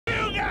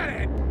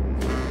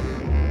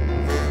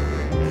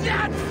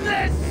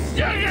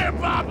Sugar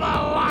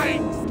Papa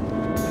likes!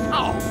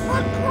 Oh,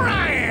 for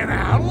crying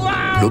out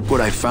loud! Look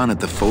what I found at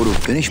the photo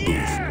finish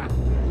booth.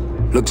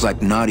 Looks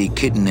like Naughty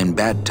Kitten and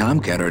Bad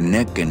Tomcat are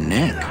neck and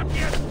neck.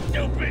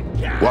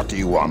 What do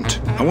you want?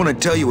 I want to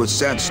tell you a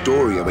sad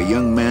story of a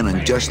young man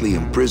unjustly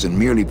imprisoned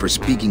merely for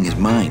speaking his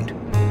mind.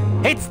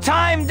 It's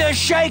time to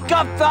shake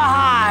up the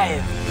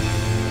hive!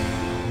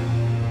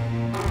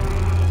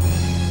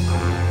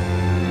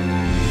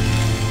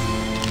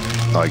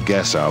 I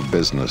guess our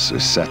business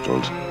is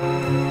settled.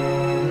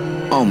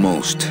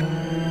 Almost.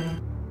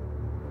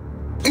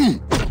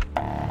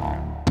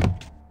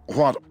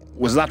 What?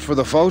 Was that for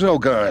the photo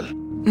girl?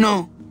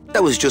 No,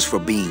 that was just for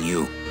being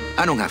you.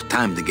 I don't have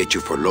time to get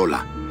you for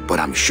Lola, but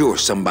I'm sure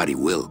somebody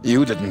will.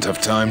 You didn't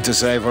have time to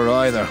save her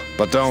either.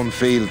 But don't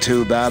feel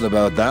too bad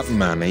about that,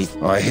 Manny.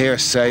 I hear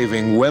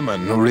saving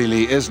women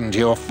really isn't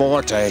your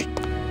forte.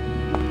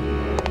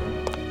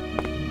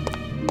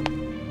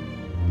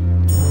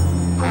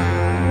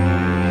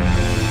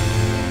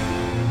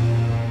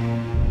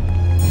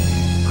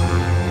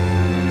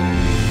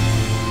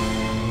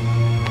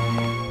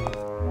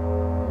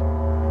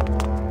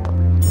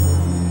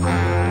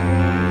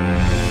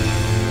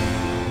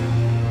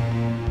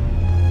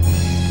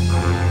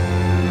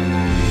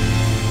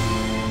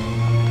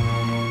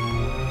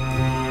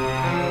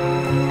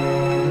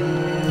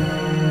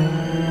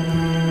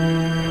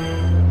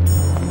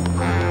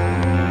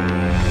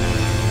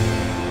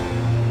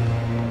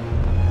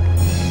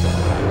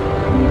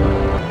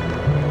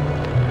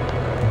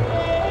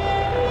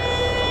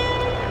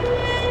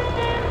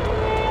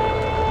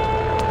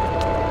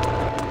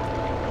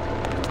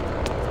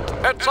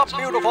 It's a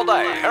beautiful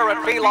day here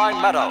at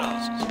Feline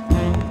Meadows.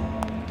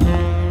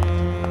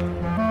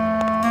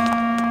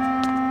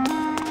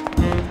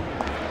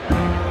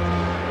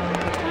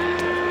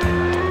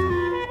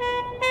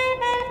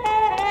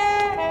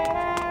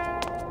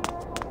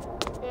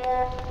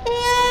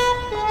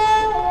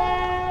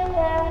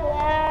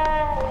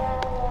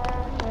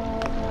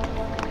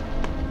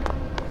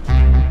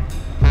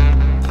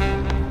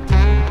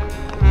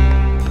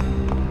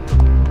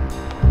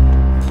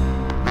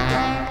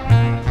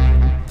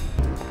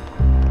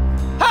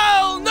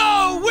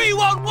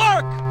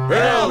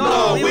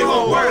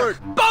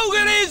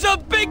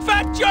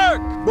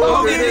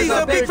 Bogan is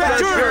a big fat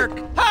jerk!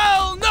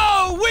 Hell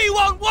no, we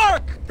won't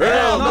work!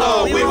 Hell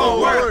no, we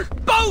won't work!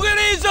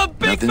 Bogan is a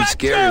big Nothing fat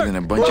jerk! scarier than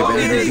a bunch of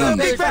angry bees.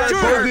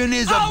 Bogan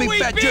is a big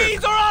fat jerk! Are we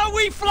bees or are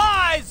we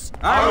flies?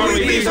 Are we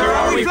bees or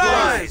are we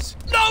flies?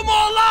 No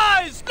more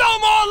lies! No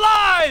more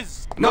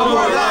lies! No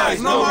more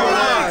lies! No more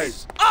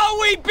lies! Are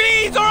we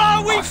bees or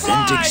are we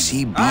Authentic flies?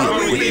 CB Are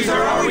we bees or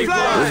are we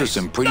flies? Those are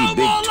some pretty No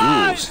big more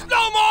lies! tools.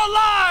 No more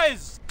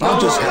lies! I'll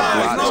just No have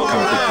lies, Gladys no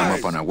come pick them lies.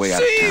 up on our way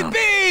out of town.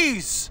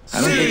 CBs! I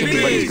don't think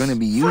anybody's going to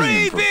be using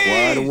them for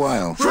quite a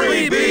while.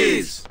 Free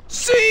bees!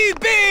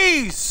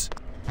 CBs!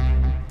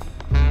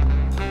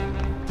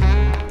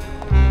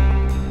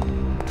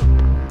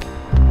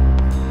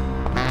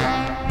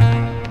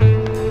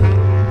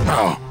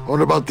 Now,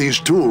 what about these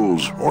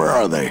tools? Where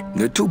are they?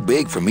 They're too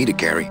big for me to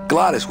carry.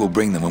 Gladys will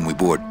bring them when we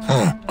board.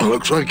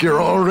 Looks like you're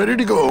all ready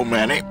to go,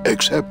 Manny.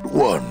 Except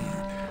one.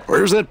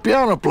 Where's that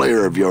piano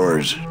player of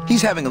yours?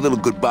 He's having a little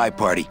goodbye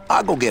party.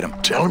 I'll go get him.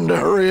 Tell him to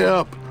hurry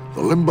up.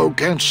 The limbo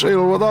can't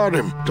sail without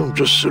him. Don't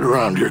just sit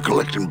around here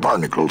collecting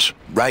barnacles.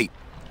 Right.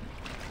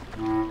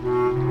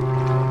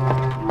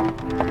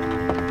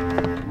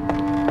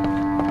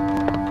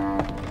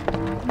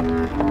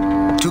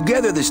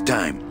 Together this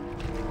time.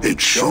 It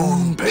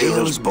shone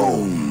pale as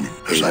bone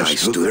as I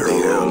stood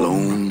there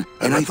alone,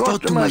 and I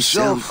thought to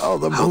myself how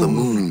the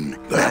moon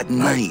that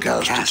night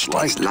cast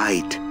its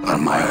light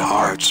on my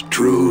heart's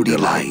true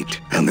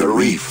delight, and the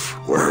reef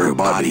where her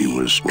body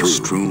was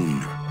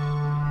strewn.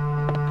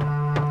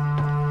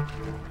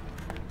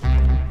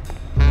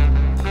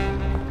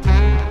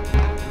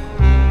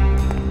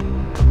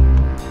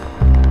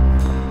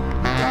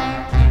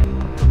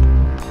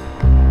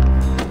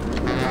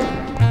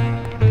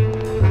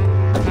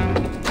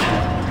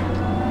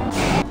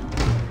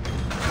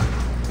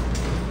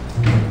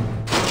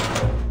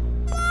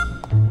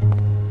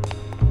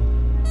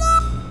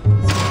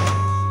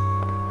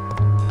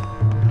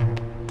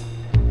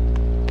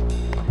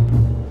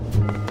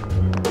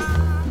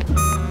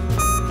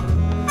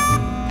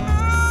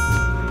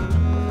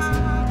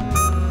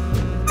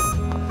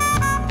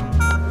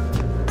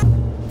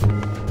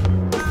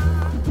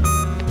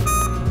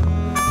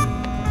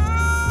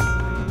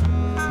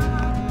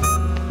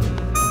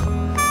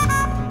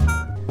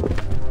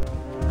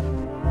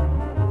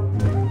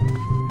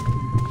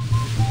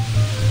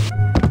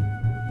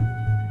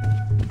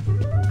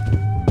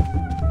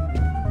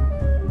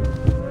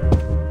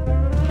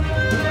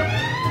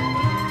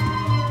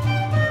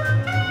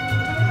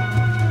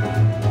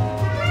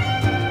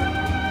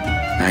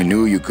 I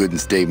knew you couldn't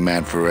stay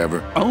mad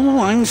forever.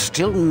 Oh, I'm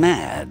still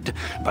mad,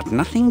 but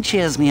nothing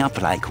cheers me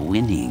up like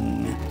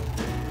winning.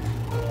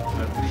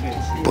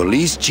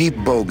 Police Chief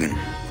Bogan,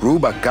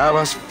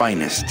 Rubacava's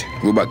finest.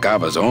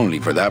 Rubacava's only,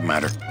 for that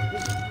matter.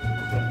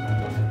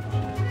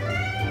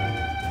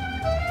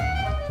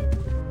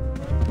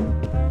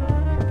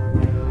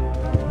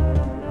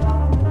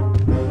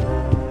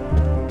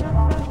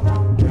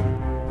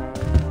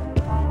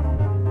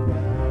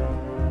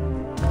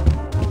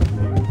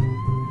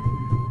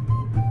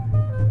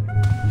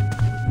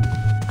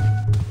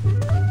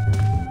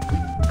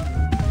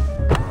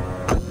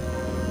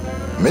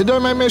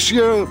 Mesdames et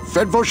messieurs,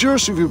 faites vos jeux,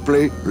 s'il vous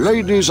plaît.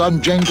 Ladies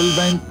and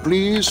gentlemen,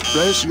 please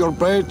place your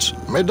bets.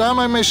 Mesdames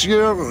et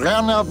messieurs,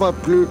 rien ne va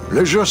plus.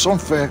 Les jeux sont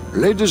faits.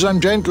 Ladies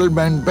and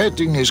gentlemen,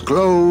 betting is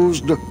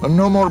closed.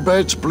 No more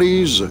bets,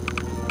 please.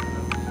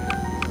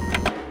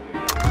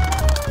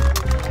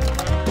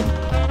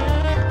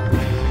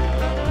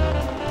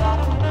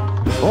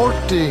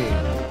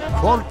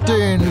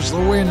 Fourteen is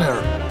the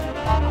winner.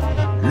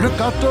 Le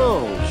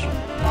 14.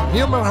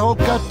 Numéro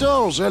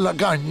 14 est le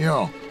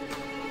gagnant.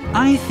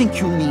 I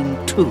think you mean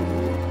 2.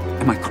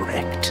 Am I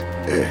correct?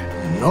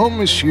 No,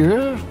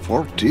 monsieur.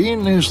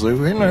 14 is the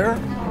winner.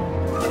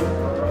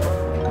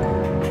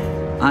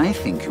 I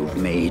think you've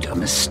made a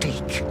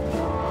mistake.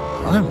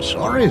 I'm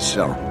sorry,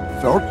 sir.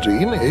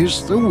 14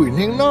 is the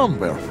winning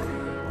number.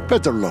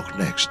 Better luck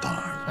next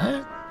time,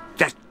 eh?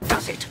 That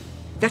does it.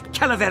 That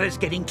Calavera's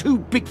getting too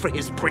big for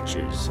his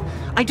britches.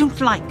 I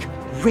don't like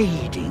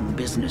raiding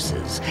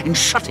businesses and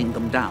shutting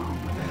them down.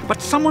 But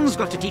someone's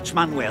got to teach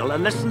Manuel a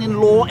lesson in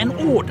law and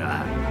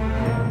order.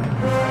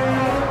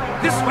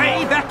 This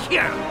way, back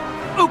here.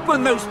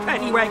 Open those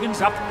paddy wagons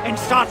up and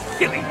start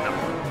filling them.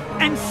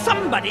 And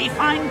somebody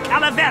find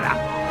Calavera.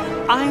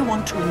 I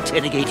want to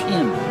interrogate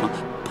him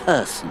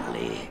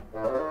personally.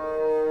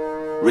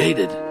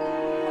 Raided?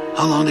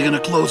 How long are they gonna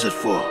close it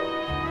for?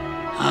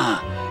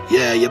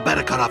 Yeah, you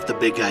better cut off the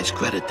big guy's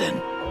credit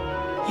then.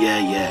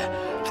 Yeah.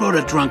 Throw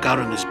the drunk out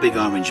on his big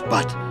orange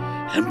butt.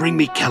 And bring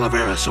me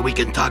Calavera so we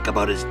can talk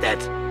about his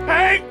debt.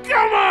 Hey,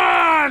 come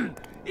on!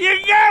 You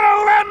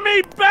gotta let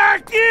me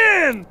back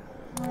in!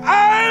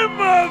 I'm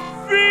a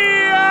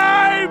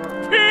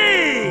VIP!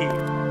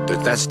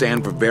 Does that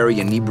stand for very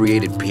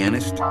inebriated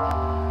pianist?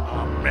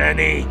 Oh,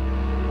 Manny,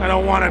 I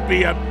don't want to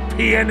be a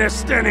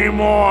pianist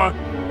anymore.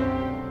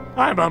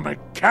 I'm a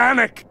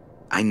mechanic.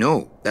 I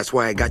know. That's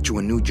why I got you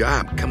a new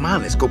job. Come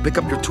on, let's go pick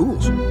up your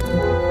tools.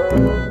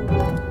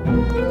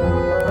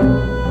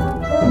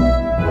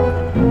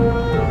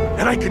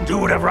 And I can do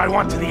whatever I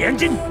want to the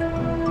engine?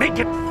 Make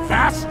it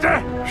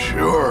faster?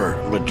 Sure,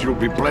 but you'll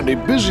be plenty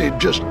busy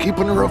just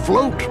keeping her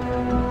afloat.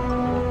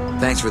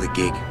 Thanks for the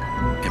gig,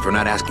 and for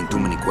not asking too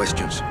many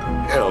questions.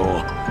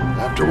 Hell,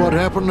 after what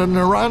happened in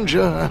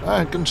Naranja,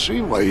 I can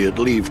see why you'd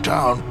leave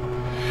town.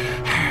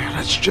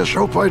 Let's just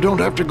hope I don't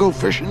have to go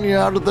fishing you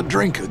out of the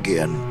drink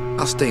again.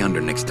 I'll stay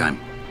under next time.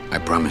 I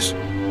promise.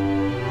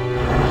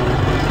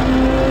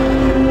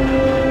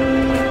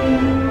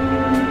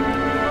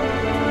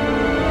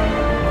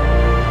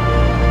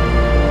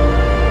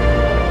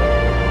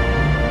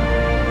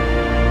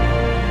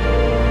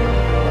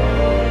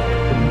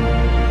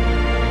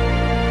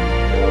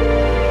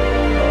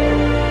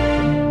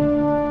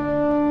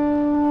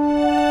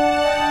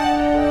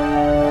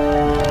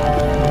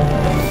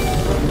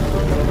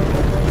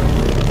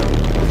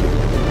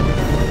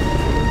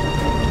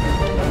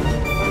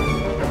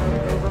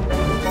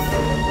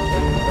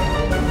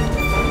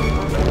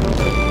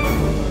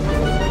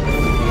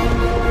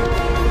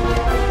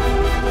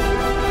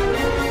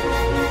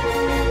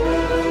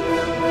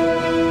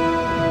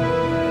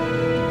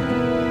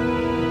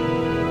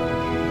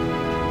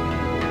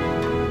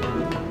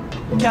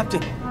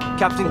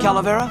 Captain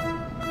Calavera?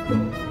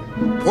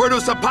 Puerto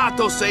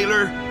Zapato,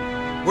 sailor.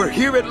 We're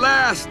here at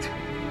last.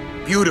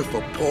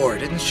 Beautiful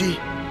port, isn't she?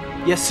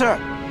 Yes, sir.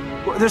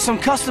 There's some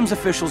customs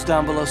officials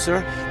down below,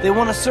 sir. They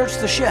want to search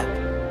the ship.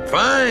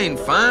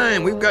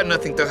 Fine. We've got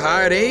nothing to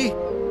hide, eh?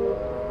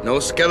 No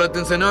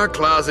skeletons in our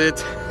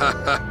closet.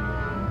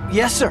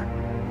 Yes, sir.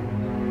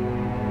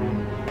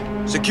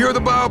 Secure the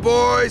bow,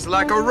 boys,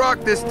 like a rock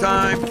this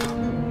time.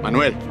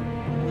 Manuel.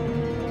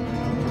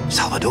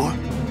 Salvador?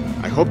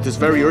 I hope this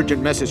very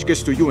urgent message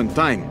gets to you in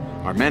time.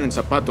 Our man in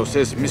Zapato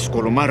says Miss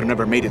Colomar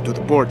never made it to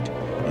the port.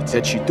 It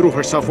said she threw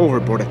herself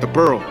overboard at the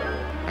Pearl.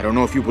 I don't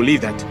know if you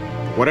believe that.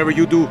 Whatever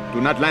you do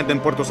not land in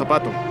Puerto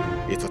Zapato.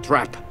 It's a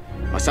trap.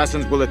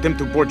 Assassins will attempt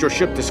to board your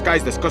ship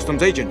disguised as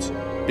customs agents.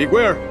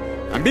 Beware,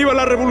 and viva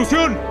la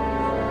revolución!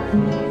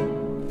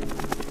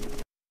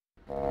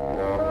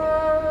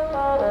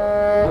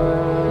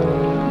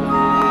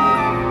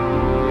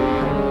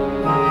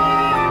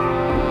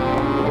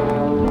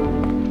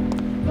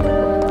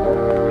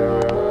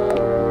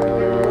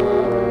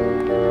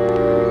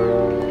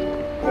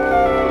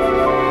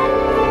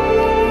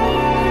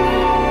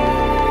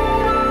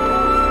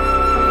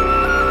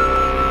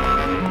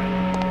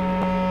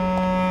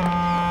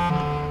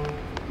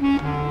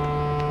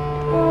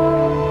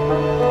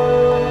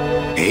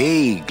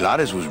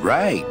 Gladys was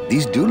right.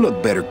 These do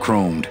look better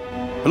chromed.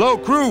 Hello,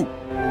 crew!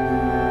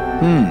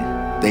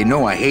 They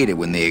know I hate it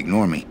when they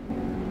ignore me.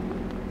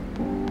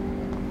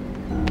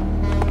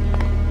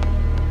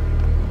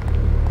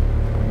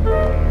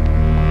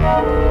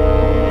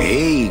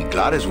 Hey,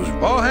 Gladys was...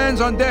 All hands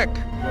on deck!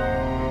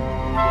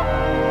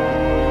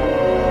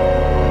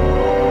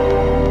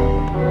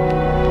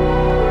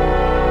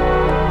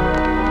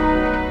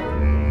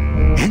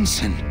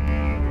 Ensign!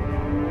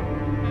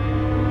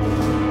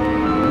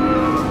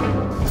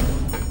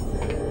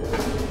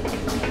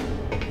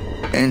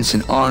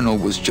 Ensign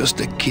Arnold was just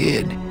a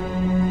kid.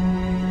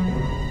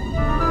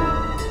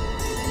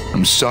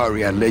 I'm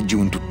sorry I led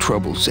you into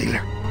trouble,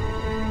 sailor.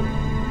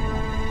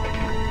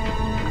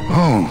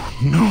 Oh,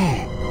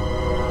 no.